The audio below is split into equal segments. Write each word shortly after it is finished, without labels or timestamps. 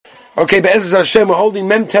Okay, Be'ezras Hashem, we're holding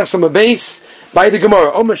Mem Tesam a base by the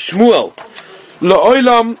Gemara. Omer Shmuel,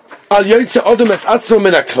 La'olam al Yotze Odom es Atzmo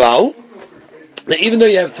min HaKlal. Now, even though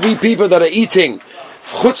you have three people that are eating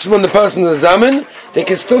chutz from the person of the Zaman, they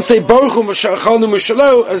can still say Baruch Hu M'Shachalnu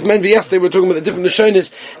M'Shalo, as men yesterday we were talking about the different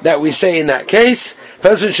Lashonis that we say in that case. A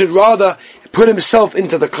person should rather put himself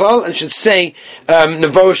into the klal and should say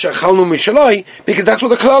Nevo Shachalnu M'Shaloi, because that's what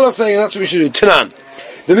the klal are saying, and that's what we should do. Tanan.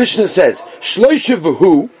 The Mishnah says, Shloisha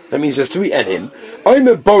V'hu, that means there's three and him,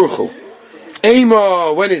 Omer Baruch Hu.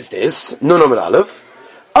 Eima, when is this? Nun Amar Aleph.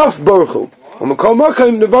 Af Baruch Hu. Omer Kol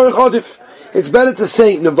Makom Nevarech Adif. It's better to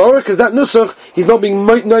say Nevarech, because that Nusach, he's not being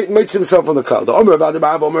moitz himself on the klal. The Omer Abad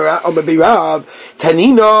Abab, Omer Birab,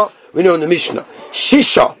 Tanina, we know in the Mishnah.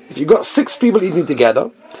 Shisha, if you've got 6 people eating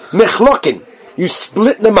together, Mechlokin, you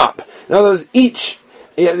split them up. In other words,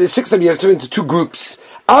 there's 6 of them, you have to into 2 groups.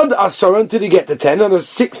 Ad Asara until you get to 10, and there's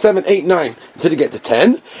 6, 7, 8, 9 until you get to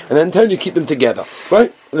 10, and then 10 you keep them together,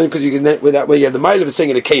 right? And then because you can, with that way you have the mile of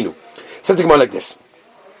saying in a kenu. Something more like this.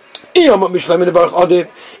 If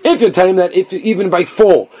you're telling them that if even by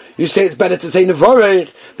 4 you say it's better to say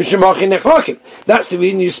Nevarech, that's the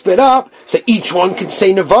reason you split up, so each one can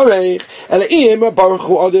say Nevarech.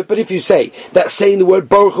 But if you say that saying the word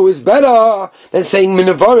Baruch Hu is better than saying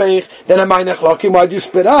Nevarech, then why do you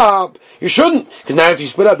split up? You shouldn't, because now if you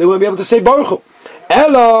split up they won't be able to say Baruch Hu.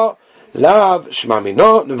 Ella Lav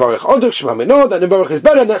Shmamino Nevarech Odech Shmamino, that Nevarech is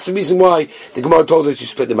better, and that's the reason why the Gemara told us to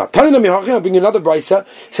split them up. I'll bring another brisa,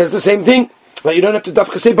 says the same thing, that you don't have to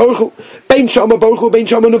dafka say Baruch Hu. Bein Shama Baruch Hu, Bein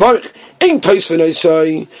Shama Nevarech. Ein Tosfin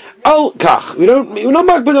say Al Kach. We're not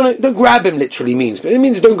magbid on it. Don't grab him. Literally means, but it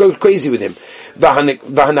means don't go crazy with him.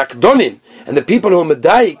 Vahanak Donin. And the people who are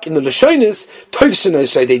Medaik in the Lashonis, Tosfin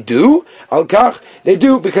say they do. Al Kach. They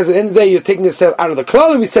do, because at the end of the day you're taking yourself out of the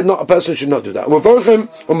klal, and we said not a person should not do that.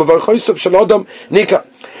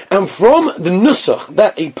 And from the nusach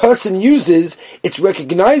that a person uses, it's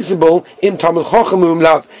recognizable in Talmud Chacham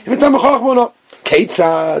Lav. If it's Talmud Chacham or not.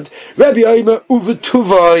 Keitzad, Rabbi Omer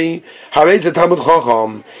Uvetuvai, Harei Talmud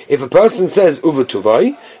Chacham. If a person says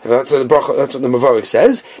Uvetuvai, that's what the Mavarich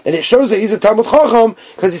says, then it shows that he's a Talmud Chacham,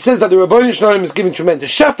 because he says that the Rabbeinu Shalom is giving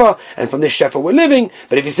tremendous shefa, and from this shefa we're living.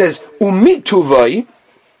 But if he says Umituvai,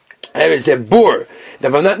 there is a bur.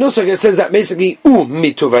 That from that nusach it says that basically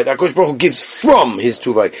mituvai, that Kosh Baruch Hu gives from his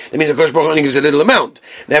tuvai. That means that Kosh Baruch Hu only gives a little amount.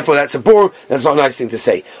 Therefore that's a bur. That's not a nice thing to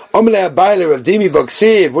say. Omelei abayler of dimi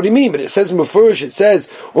b'ksiv. What do you mean? But it says in Mufurish, it says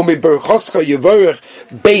Berachoscha yivorech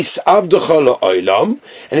beis avdecha la'olam,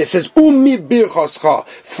 and it says Berachoscha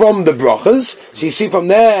from the brachas. So you see from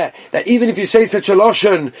there that even if you say such a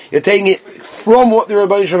lashon, you're taking it from what the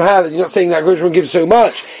Rebbeinu Shalom had. You're not saying that Kosh Baruch Hu gives so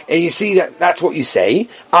much, and you see that that's what you say.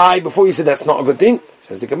 Before you said that's not a good thing,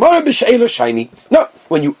 says the Gemara, b'she'ela shiny. No,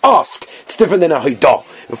 when you ask, it's different than a haidah.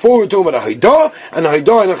 Before we were talking about a haidah and a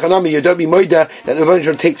chanami, you don't be moida that the Rebbeinu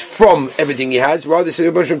Shalom takes from everything he has. Rather, the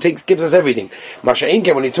Rebbeinu Shalom gives us everything. Masha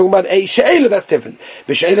inke, when you're talking about a she'ela, that's different.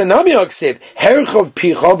 B'she'ela nami aksiv herchov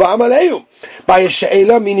picha v'amaleu. By a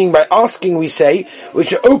she'ela, meaning by asking, we say, we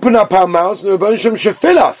should open up our mouths and the Rebbeinu Shalom should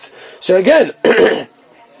fill us. So again,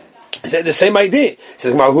 it's the same idea. It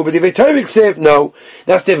says, no,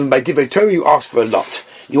 that's different. By Divrei Torah you ask for a lot.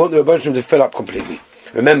 You want the Rebbeinu Shalom to fill up completely.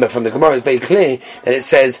 Remember, from the Gemara it's very clear that it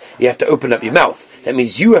says you have to open up your mouth. That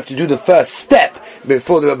means you have to do the first step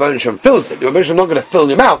before the Rebbeinu Shalom fills it. The Rebbeinu Shalom is not going to fill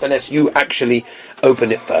your mouth unless you actually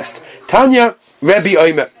open it first. Tanya, Rabbi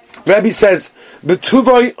Omer. Rabbi says,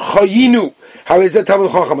 B'tuvoi chayinu. How is that Talmud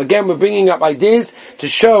Chacham? Again, we're bringing up ideas to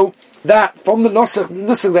show that from the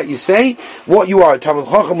nusach that you say, what you are, a Talmud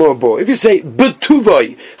Chacham or a bor. If you say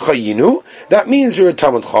B'tuvai Chayinu, that means you're a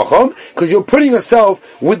Talmud Chacham, because you're putting yourself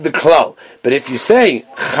with the klal. But if you say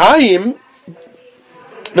Chaim,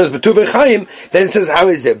 no, B'tuvai Chaim, then it says, how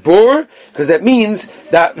is it bor? Because that means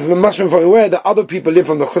that we must be aware that other people live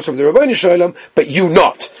from the chus of the Rebbeinu Shalom, but you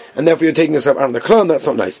not. And therefore you're taking yourself out of the klal, and that's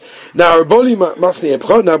not nice. Now, Rabbi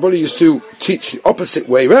used to teach the opposite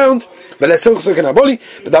way round, but let's also look at Aboli,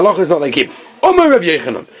 but the halacha is not like him.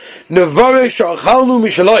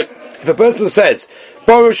 If a person says,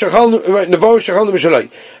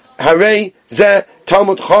 Harei ze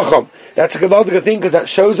Talmud Chacham, that's a gewaltige thing, because that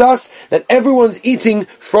shows us that everyone's eating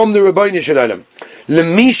from the Rebbeinu Shalom.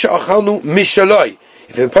 Lemi she'achalnu mishaloi.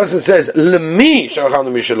 If a person says Lemi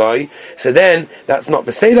she'achalnu mishaloi, so then that's not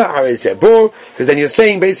Beseda, Harei ze bor, because then you're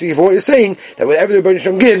saying, basically for what you're saying, that whatever the Rebbeinu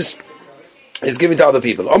Shalom gives, is given to other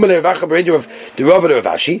people. Of the Rav Rav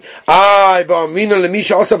Ashi.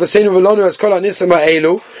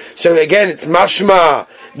 So again, it's mashma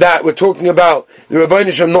that we're talking about the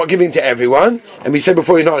Rabbeinu Shalom not giving to everyone, and we said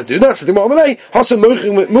before you're not to do that. So no,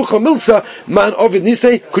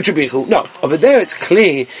 over there it's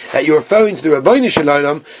clear that you're referring to the Rabbeinu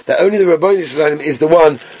Shalom, that only the Rabbeinu Shalom is the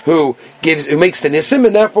one who makes the nisim,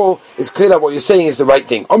 and therefore it's clear that what you're saying is the right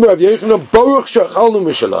thing. If a person is Baruch Shechalnu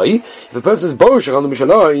Mishalai,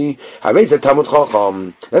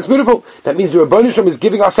 that's beautiful. That means the Rabbeinu Shalom is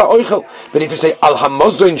giving us our oichel. But if you say Al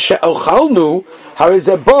Hamazon She'ochalnu, how is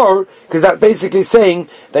that bar? Because that's basically saying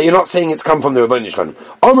that you're not saying it's come from the Rabbeinu Shalom.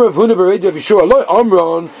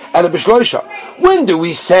 When do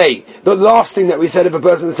we say the last thing that we said if a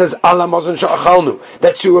person says Al Hamazon She'ochalnu,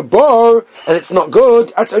 that's to a bar and it's not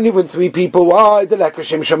good? That's only when three people. Why? The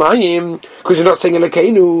Lekashem Shamayim, because you're not saying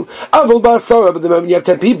Elekeinu. Avol Basara, but the moment you have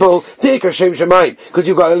 10 people, take Hashem Shamayim, because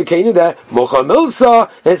you've got Elekeinu there. Mocha Milsa,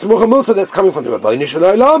 and it's Mocha Milsa that's coming from the Rabbeinu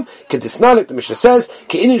Shalom. Kedisnalik, the Mishnah says,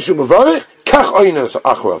 Ke'inin Shumavarich.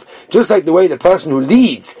 Just like the way the person who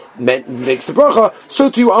leads makes the bracha, so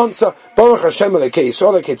to you answer Baruch Hashem Elokei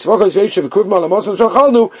Yisrael Elokei Tzvakos Yoshev V'Kruv Ma'al Hamason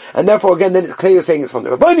Shachalnu, and therefore again then it's clear you're saying it's from the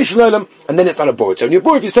Rabbeinu Shalom, and then it's not a board. So in your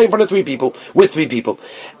board, if you say in front of 3 people, with 3 people,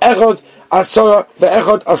 Echad Asara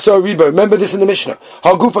ve'Echad Asara Riba. Remember this in the Mishnah.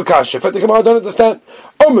 Hagufa Kasha. If the Gemara, I don't understand.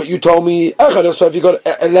 You told me Echad Asara if you got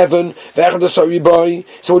 11 ve'Echad Asara Riba.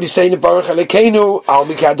 So what are you saying? Baruch Elokeinu Al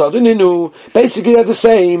Mikad Adoninu. Basically they're the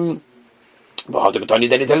same. A different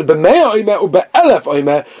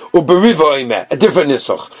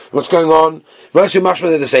nisach. What's going on? First you mashma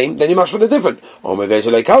they're the same, then you mashma they're different. One that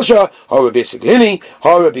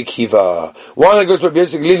goes Rabbi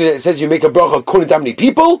Yosef Glili that says you make a bracha according to how many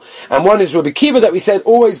people, and one is Rabbi Kiva that we said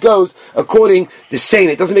always goes according the same.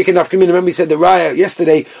 It doesn't make enough communion. Remember we said the raya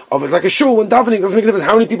yesterday of it's like a shul when davening doesn't make a difference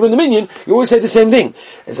how many people in the minyan. You always say the same thing.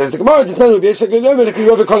 It says the Gemara does not Rabbi Yosef Glili if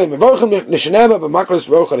you ever call him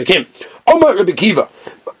Rabbi Kiva.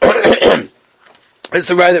 It's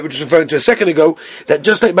the raya that we were just referring to a second ago, that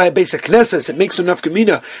just like by a basic knesses, it makes no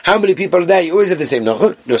nafkamina how many people are there, you always have the same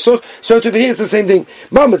nusach. So to here it's the same thing.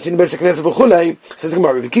 Mamatz in basic knesses v'chulei, says the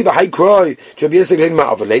Gemara, Rabbi Kiva, hay kroi, Rabbi Yosef Glili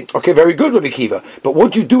ma'avalei. Okay, very good, Rabbi Kiva. But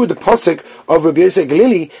what do you do with the pasuk of Rabbi Yosef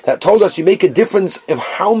Glili that told us you make a difference of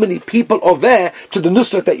how many people are there to the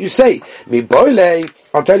nusach that you say? Mi boilei,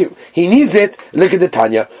 I'll tell you, he needs it. Look at the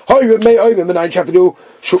Tanya. That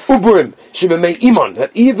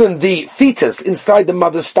even the fetus inside the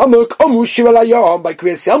mother's stomach, by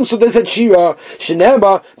Kriyas Yamsuf, they said Shira,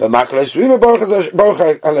 Shenema,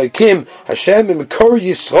 Hashem,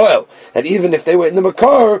 Yisrael. That even if they were in the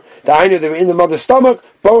Makar, they were in the mother's stomach,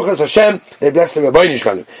 Baruch Hashem, they blessed the Rabbeinu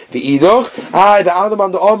Shalom. The Idoch, the Adam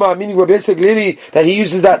and the Omar, meaning Rabbi Yosef Glili, that he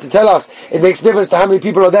uses that to tell us it makes difference to how many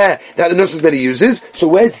people are there, that the nusach that he uses. So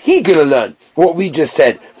where's he going to learn what we just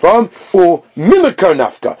said from? Or Mimikar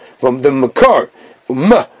Nafka, from the Makar,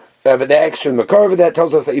 over the extra Makar over there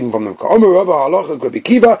tells us that even from the Makar, Omer Rabba Halacha Rabbi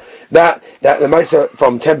Kiva, that the Maisa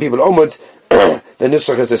from 10 people onwards, the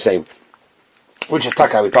nusach is the same. Which is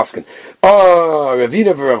Taka with Paskin.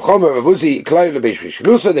 Ravina v'Rav Choma, Rav Uzi, Klai leBeish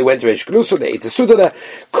Shkelusa, they went to Beish Shkelusa, they ate the Suda there.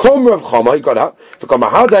 Kom Rav Choma, he got up, V'kom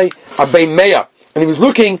Ahadai, Abei Meya, and he was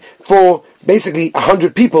looking for basically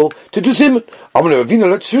 100 people to do Zimun. Ravina,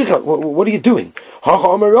 let's shricha, what are you doing? Hacha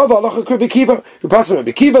Amar Rava, Alacha Rabbi Kiva, you pass on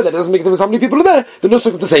Rabbi Kiva, that doesn't make a difference how many people are there, the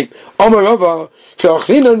nusach is the same. Amar Rava,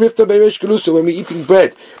 K'achlina and Rifta Beish Shkelusa, when we're eating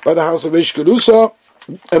bread by the house of Beish Shkelusa,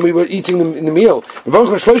 and we were eating them in the meal.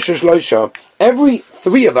 Every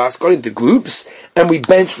 3 of us got into groups, and we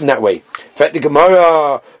benched in that way.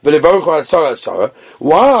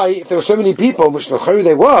 Why, if there were so many people, which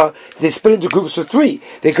they were, they split into groups of 3.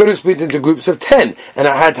 They could have split into groups of 10, and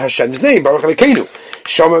I had Hashem's name, Baruch Elokeinu.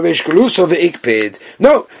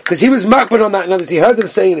 No, because he was makbid on that. In other words, he heard them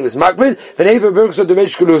saying he was makbid.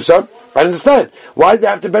 I understand. Why did they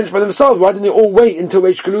have to bench by themselves? Why didn't they all wait until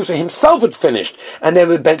Reish Kalusa himself had finished, and they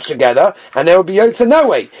would bench together, and they would be yotze in that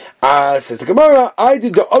way? Says the Gemara, I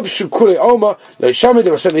did the of Shukule Oma, there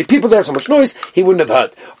were so many people there, so much noise, he wouldn't have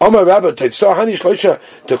heard. Oma Rabba, these 3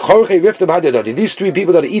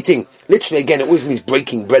 people that are eating, literally again, it always means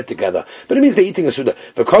breaking bread together, but it means they're eating a Suda.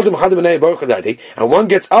 And one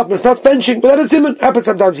gets up and starts benching, but that is Zimun. Happens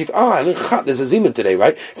sometimes, there's a Zimun today,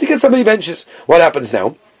 right? So you get somebody benches. What happens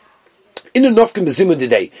now? In a nofkim b'zimun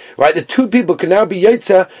today, right? The 2 people can now be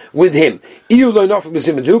yotza with him. Iyu lo nofkim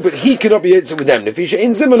b'zimun too, but he cannot be yotza with them. If he's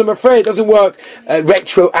in zimun, I'm afraid it doesn't work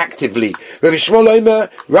retroactively. Rabbi Shmuel Omer,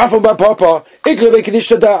 Rafon bar Papa, Ikla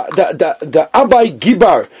bekenisha da Abai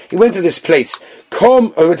Gibar. He went to this place.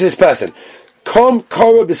 Went to this person. Kom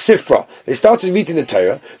Korah B'Sifra. They started reading the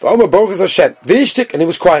Torah. V'Omer Berachos Hashem. V'Ishtik, and it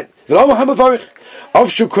was quiet. V'Omer HaMavarich.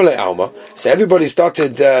 Avshu Kulei Alma. So everybody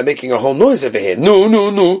started making a whole noise over here. No.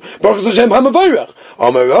 Berachos Hashem HaMavarich.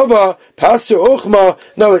 Omer Rava Pasur Ochma.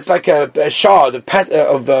 No, it's like a shard of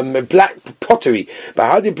black pottery.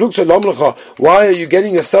 Why are you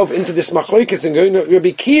getting yourself into this machlokes and going to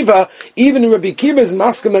Rabbi Kiva? Even Rabbi Kiva is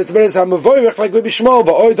masking that it's better HaMavarich like Rabbi Shmuel.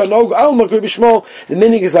 V'Oid Anog Alma Rabbi Shmuel. The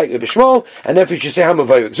meaning is like Rabbi Shmuel, and therefore you should say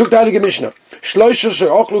HaMavarich. Zuk the Heilige Mishnah. Shloisha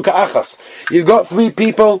she'ochlu ka'achas. You've got 3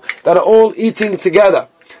 people that are all eating together.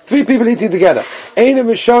 3 people eating together. Einem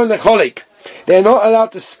rishon lecholik. They're not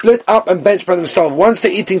allowed to split up and bench by themselves. Once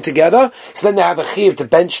they're eating together, so then they have a chiyuv to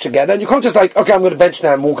bench together. And you can't just like, okay, I'm going to bench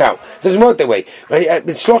now and walk out. It doesn't work that way. What it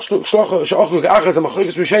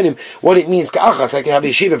means, ka'achas, like you have the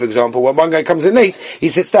yeshiva, for example, when one guy comes in late, he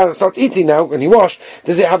sits down and starts eating now, and he washed.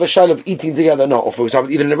 Does it have a shayla of eating together or not? Or for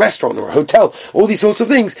example, even in a restaurant or a hotel, all these sorts of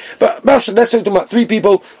things. But let's talk about 3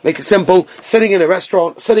 people, make it simple, sitting in a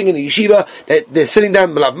restaurant, sitting in a yeshiva, they're sitting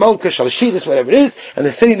down, malka, shalashidus, whatever it is, and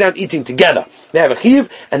they're sitting down eating together. They have a chiyuv,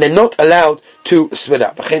 and they're not allowed to split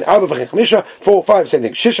up. 4, 5, same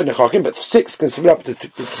thing. Shisha nechakim, but 6 can split up to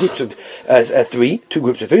groups of 3, 2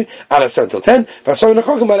 groups of 3, out of 7 till 10.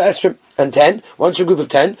 And 10, once you're a group of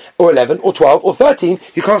 10, or 11, or 12, or 13,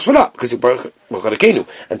 you can't split up, because you're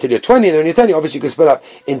until you're 20, and then when you're 10, obviously you can split up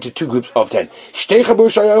into 2 groups of 10. 2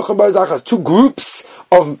 groups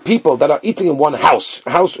of people that are eating in one house.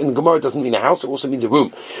 A house in Gemara doesn't mean a house, it also means a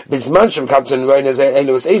room.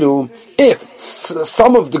 If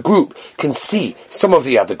some of the group can see some of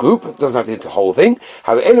the other group, it doesn't have to eat the whole thing.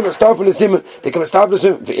 They can establish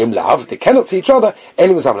them, they cannot see each other,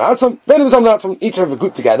 each have a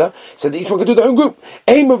group together, so that each one can do their own group.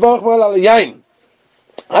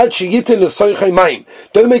 Don't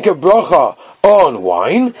make a bracha on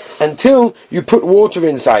wine until you put water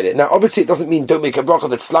inside it. Now, obviously, it doesn't mean don't make a bracha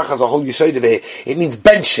that slach has a whole yesod over here. It means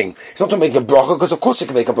benching. It's not to make a bracha, because of course you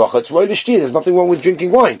can make a bracha. It's roy l'shtir. There's nothing wrong with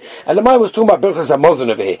drinking wine. And the Mai was talking about Berachos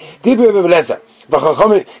HaMazon over here. Dibur Rebbe Lezer. Because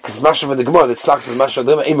it's mashma from the Gemara that slach is mashma.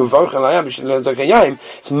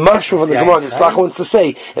 It's mashma from the Gemara that slach wants to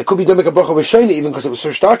say it could be don't make a bracha with shayla, even because it was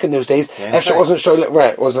so stark in those days. Efshar wasn't shayla,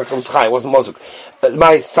 right? It wasn't chai, it wasn't mozuk. But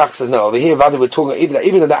my slach says no. Over here, Vada we're talking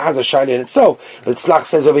even though that has a shayla in itself. But Slach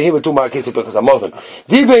says over here we're talking about a case of Berachos HaMazon.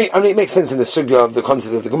 It makes sense in the sugya of the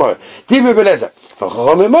concept of the Gemara. Divrei Belezer.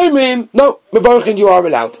 No, Mevarchin you are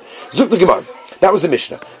allowed. Zuk the Gemara. That was the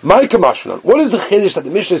Mishnah. What is the chiddush that the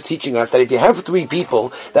Mishnah is teaching us? That if you have 3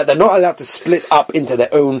 people, that they're not allowed to split up into their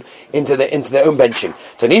own benching.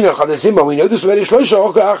 We know this already. So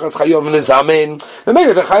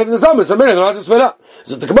they're not to split up.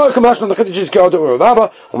 So the Gemara Kamashon the chiddush is Kiyado Urababa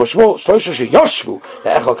Umashmol Shlosha Sheyoshvu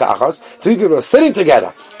Le'echol Ka'achas. 3 people are sitting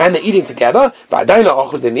together and they're eating together. But Adaina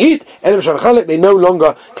Ochel didn't eat. And they no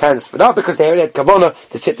longer can split up because they already had kavana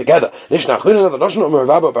to sit together. Nishna Chulina the Lashon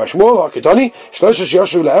Urababa Bashmol Hakitoni.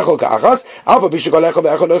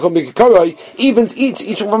 Even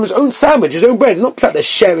each one from his own sandwich, his own bread. It's not that they're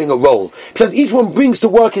sharing a roll. Because each one brings to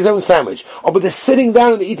work his own sandwich. But they're sitting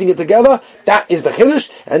down and they're eating it together. That is the chiddush,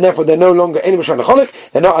 and therefore they're no longer any mashanacholik.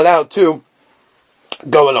 They're not allowed to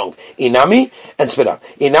go along. Inami and split up.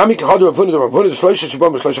 Inami kahadu ravunu the shloisha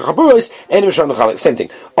shabam shloisha chaburos and mashanacholik. Same thing.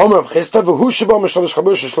 Omer of chista v'hu shabam shloisha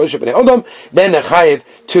chaburos shloisha b'nei odom. Then they're chayiv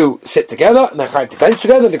to sit together and they're chayiv to bench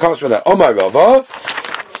together. They can't split up. Omer Rava.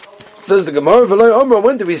 Does the Gemara v'lo Omer?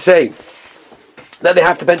 When do we say that they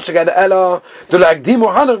have to bench together? Ella to like dimu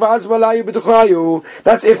hanach v'az v'layu b'tuchayu.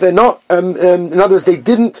 That's if they're not. In other words, they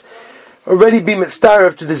didn't already be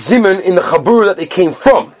mitzdaref to the zimun in the chabur that they came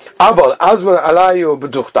from. Aval azman alayu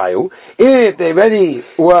b'duchtayu. If they already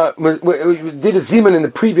did a zimun in the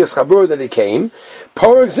previous chabur that they came,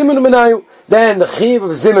 porek zimun menayu. Then the chiv of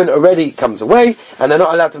zimun already comes away, and they're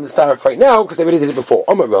not allowed to mitzdaref right now because they already did it before.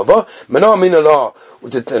 Omer Rava, mana min Allah.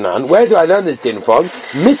 Where do I learn this din from?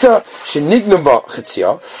 Mita shenignava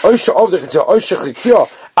chitzia, oisha of the chitzia, oisha chikia,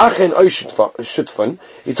 achen oishutfun.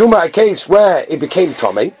 You're talking about a case where it became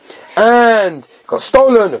Tomei, and it got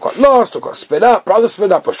stolen, it got lost, it got split up, brother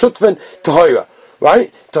split up, or shutfun, tahira.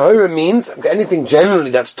 Right? Tahira means anything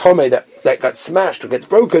generally that's tomei that got smashed or gets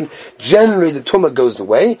broken, generally the tumah goes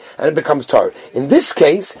away and it becomes tar. In this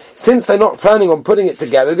case, since they're not planning on putting it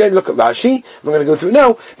together again, look at Rashi, I'm going to go through it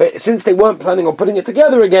now, but since they weren't planning on putting it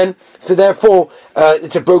together again, so therefore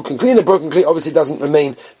it's a broken kli, and a broken kli obviously doesn't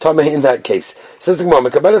remain tomei in that case. Says the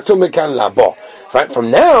Gemara, right?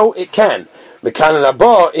 From now it can. From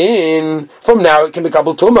now it can be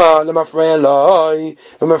coupled tuma.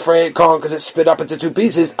 I'm afraid it can't because it's split up into two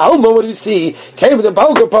pieces. Alma, what do you see? Came with the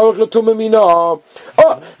balga parach l'tuma mina. Oh,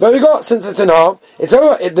 there we go. Since it's in half, it's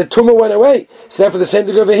over. The tuma went away. So therefore, the same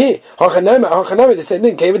thing over here. The same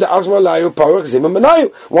thing. Came with the azma layu parach zima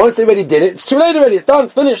minayu. Once they already did it, it's too late already. It's done,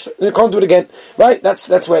 finished. You can't do it again. Right?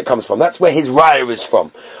 That's where it comes from. That's where his raya is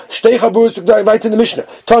from. Shtei chaburus right in the Mishnah.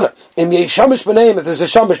 Tana, in the shamish b'neim, if there's a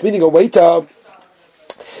shamish meaning a waiter,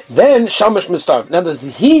 then shamash mistarv. Now,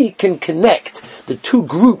 he can connect the two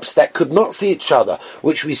groups that could not see each other,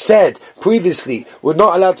 which we said previously were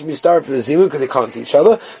not allowed to be starved for the zimun because they can't see each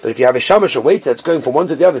other. But if you have a shamash, a waiter that's going from one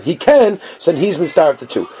to the other, he can. So then he's mistarved to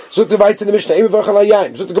two. Zuk the vayt in the Mishnah.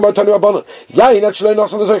 Zuk the gemara tanu rabbanon. Yain actually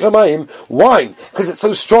not on the zochamayim. Wine, because it's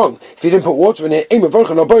so strong. If you didn't put water in it, ela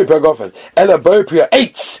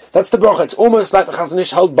eitz. That's the bracha. It's almost like the Chazon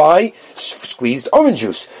Ish held by squeezed orange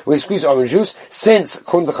juice. When you squeeze orange juice, since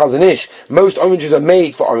according to the Chazon Ish, most oranges are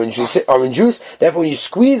made for orange juice. Therefore, when you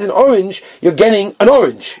squeeze an orange, you're getting an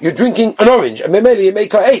orange. You're drinking an orange. And memeli, you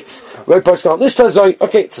make her eitz.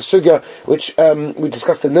 Okay, it's a sugya which we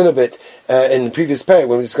discussed a little bit in the previous pair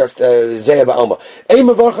when we discussed Zayah Ba'alma. And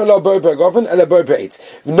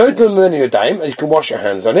you can wash your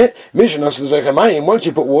hands on it. Once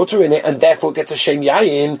you put water in it, and therefore it gets a shem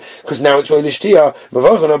yayin, because now it's really shtia.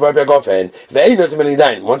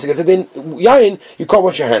 Once it gets a din yayin, you can't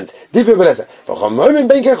wash your hands. Where does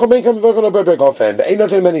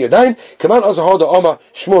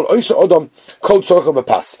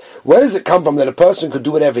it come from that a person could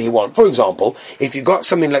do whatever he wants? For example, if you got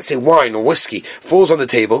something, let's say wine or whiskey, falls on the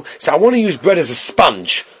table, so I want to use bread as a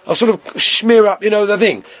sponge. I'll sort of smear up, the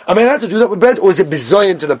thing. Am I allowed to do that with bread, or is it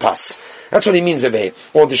bizoyin to the pas? That's what he means over here.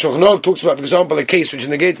 Or the Shulchan Aruch talks about, for example, a case which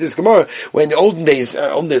negates this Gemara, where in the olden days,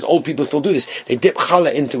 old people still do this. They dip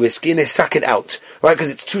challah into whiskey and they suck it out, right? Because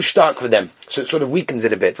it's too stark for them, so it sort of weakens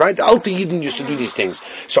it a bit, right? The Alter Yidden used to do these things.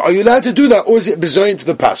 So are you allowed to do that, or is it bizoyin to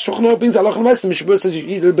the pas? Shulchan Aruch brings Allah Meister. Mishabur says you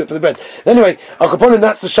eat a little bit for the bread. Anyway, Al Kaponim,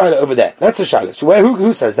 that's the shaila over there. That's the shaila. So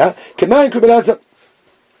who says that? Keman Kubelaza.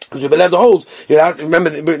 Because you're allowed to hold, you're allowed to, remember,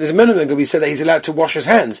 there's a minimum, we said that he's allowed to wash his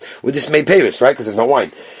hands with this made payers, right? Because it's not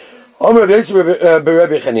wine. Everyone agrees by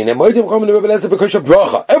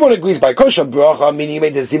kosher bracha, meaning you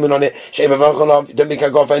made the zimun on it, don't make a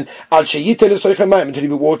gofen, until you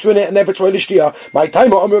put water in it, and therefore it's roy l'shtia. My time,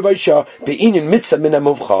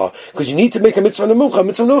 because you need to make a mitzvah on a muvcha.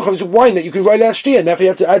 Mitzvah on a muvcha is wine that you can roy l'shtia, and therefore you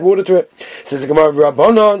have to add water to it. Says the Gemara,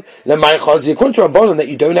 Rabbanon, according to Rabbanon, that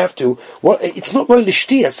you don't have to. Well, it's not roy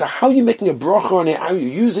l'shtia, so how are you making a bracha on it? How are you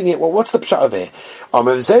using it? Well, what's the pshat of it?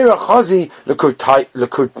 It's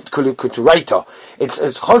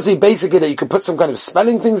chazi basically that you could put some kind of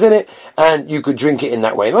smelling things in it and you could drink it in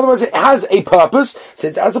that way. In other words, it has a purpose.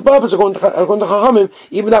 Since it has a purpose, according to Chachamim,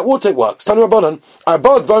 even that water works. Tanu Rabbanan,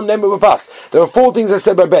 there are four things that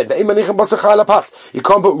said by bed. You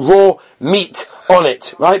can't put raw meat on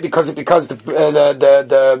it, right? Because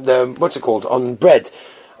the what's it called on bread.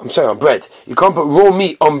 On bread. You can't put raw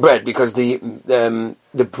meat on bread because the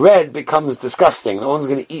bread becomes disgusting. No one's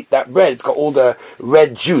going to eat that bread. It's got all the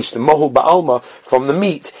red juice, the mohul ba'alma from the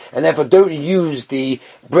meat, and therefore don't use the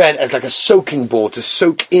bread as like a soaking board to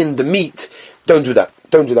soak in the meat. Don't do that.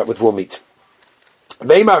 Don't do that with raw meat.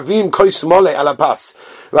 Right?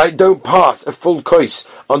 Don't pass a full kois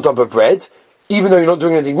on top of bread, even though you're not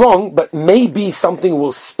doing anything wrong, but maybe something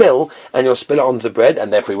will spill, and you'll spill it onto the bread,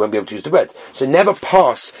 and therefore you won't be able to use the bread. So never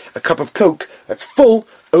pass a cup of Coke that's full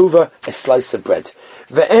over a slice of bread.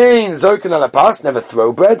 Ve'ein zoken ala pas, never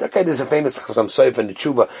throw bread. Okay, there's a famous Chasam Sofer in the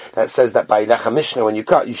Tshuva that says that by Lecha Mishnah, when you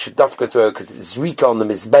cut, you should dafka throw, because it's zrika on the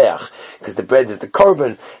mizbeach, because the bread is the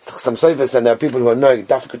korban. Chasam Sofer said there are people who are knowing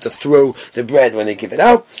dafka to throw the bread when they give it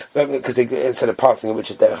out, because they, instead of passing it,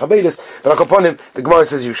 which is derech habelis. But upon him, the Gemara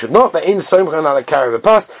says you should not. Ve'ein zoken ala karav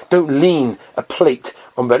pas, don't lean a plate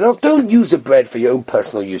on bread. Now, don't use a bread for your own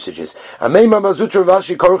personal usages. Can they brought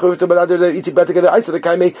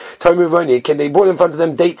in front of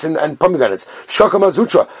them dates and pomegranates? So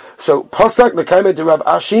Pasak Mekayme de Rav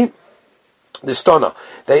Ashi, the Stona,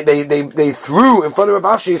 they threw in front of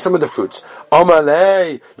Rav Ashi some of the fruits. Not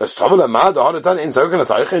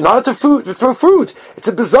to throw fruit. It's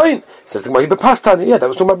a bezayin. Says yeah, that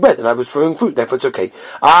was talking about bread, and I was throwing fruit, therefore it's okay.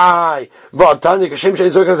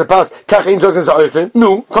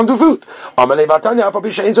 No, can't do fruit.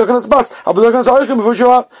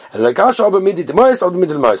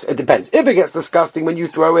 It depends. If it gets disgusting when you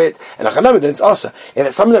throw it, and then it's also. If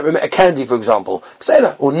it's something that a candy, for example,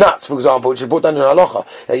 or nuts, for example, which is brought down in halacha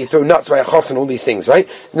that you throw nuts by a chos and all these things, right?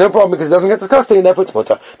 No problem because it doesn't get disgusting and therefore it's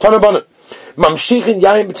mutter. Tana bonnet. Mamshichin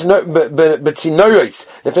yayin betzinoros.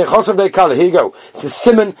 If they chosav de kala, here you go. It's a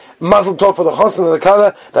simon muzzle top for the chosav of the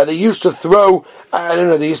kala that they used to throw. I don't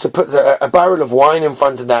know. They used to put a barrel of wine in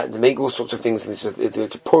front of that to make all sorts of things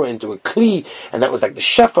to pour it into a kli, and that was like the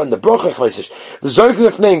shefa and the brocha. The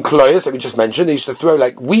zoglif name kloyas that we just mentioned. They used to throw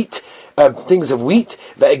like wheat, things of wheat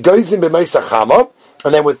that it goes in b'meisa chama,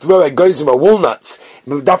 and then would throw it goes in walnuts.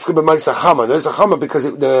 Dafka b'meisa chama. There's a chama because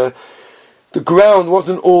the ground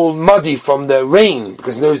wasn't all muddy from the rain,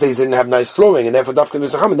 because in those days they didn't have nice flooring, and therefore dafka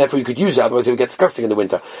was a chum, and therefore you could use it, otherwise it would get disgusting in the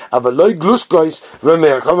winter. But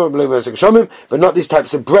not these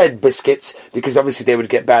types of bread biscuits, because obviously they would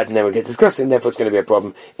get bad and they would get disgusting, and therefore it's going to be a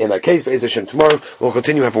problem in that case. But tomorrow we'll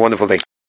continue. Have a wonderful day.